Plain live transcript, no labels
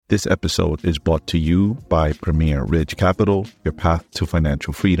This episode is brought to you by Premier Ridge Capital. Your path to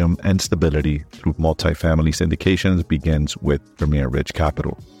financial freedom and stability through multifamily syndications begins with Premier Ridge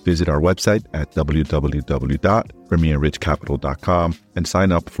Capital. Visit our website at www.premierridgecapital.com and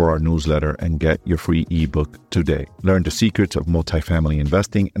sign up for our newsletter and get your free ebook today. Learn the secrets of multifamily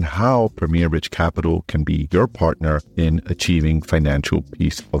investing and how Premier Ridge Capital can be your partner in achieving financial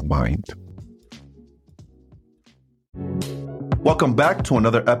peace of mind. Welcome back to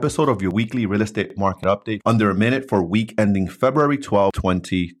another episode of your weekly real estate market update under a minute for week ending February 12,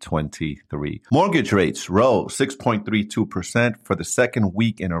 2023. Mortgage rates rose 6.32% for the second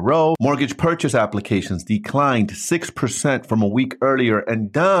week in a row. Mortgage purchase applications declined 6% from a week earlier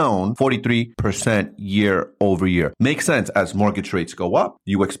and down 43% year over year. Makes sense. As mortgage rates go up,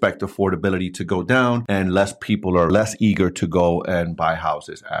 you expect affordability to go down and less people are less eager to go and buy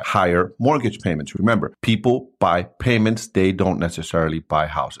houses at higher mortgage payments. Remember, people buy payments. They don't necessarily buy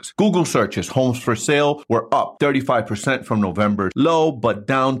houses. Google searches homes for sale were up 35% from November's low, but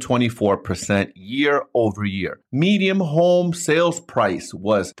down 24% year over year. Median home sales price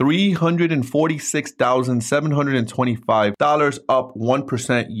was $346,725, up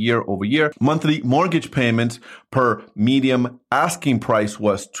 1% year over year. Monthly mortgage payments per median asking price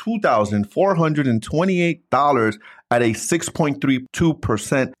was $2,428 at a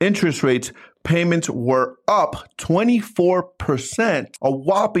 6.32% interest rate. Payments were up 24%, a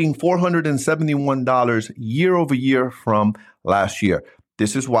whopping $471 year over year from last year.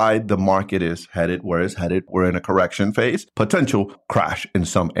 This is why the market is headed where it's headed. We're in a correction phase, potential crash in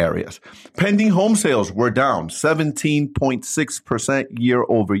some areas. Pending home sales were down 17.6% year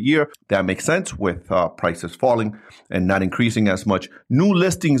over year. That makes sense with prices falling and not increasing as much. New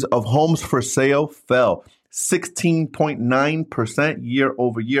listings of homes for sale fell 16.9% year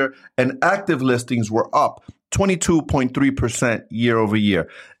over year, and active listings were up 22.3% year over year.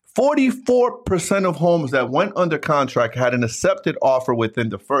 44% of homes that went under contract had an accepted offer within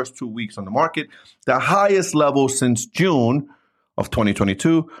the first 2 weeks on the market, the highest level since June of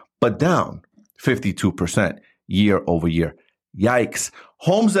 2022, but down 52% year over year. Yikes.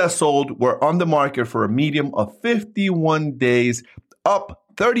 Homes that sold were on the market for a median of 51 days, up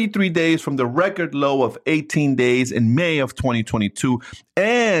 33 days from the record low of 18 days in May of 2022,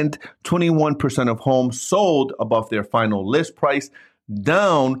 and 21% of homes sold above their final list price,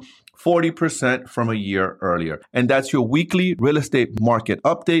 down 40% from a year earlier. And that's your weekly real estate market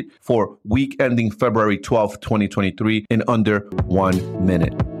update for week ending February 12th, 2023 in under 1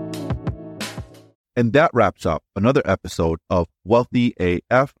 minute. And that wraps up another episode of Wealthy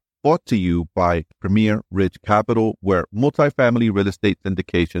AF, brought to you by Premier Ridge Capital, where multifamily real estate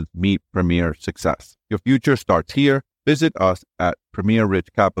syndications meet premier success. Your future starts here. Visit us at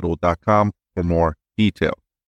premierridgecapital.com for more details.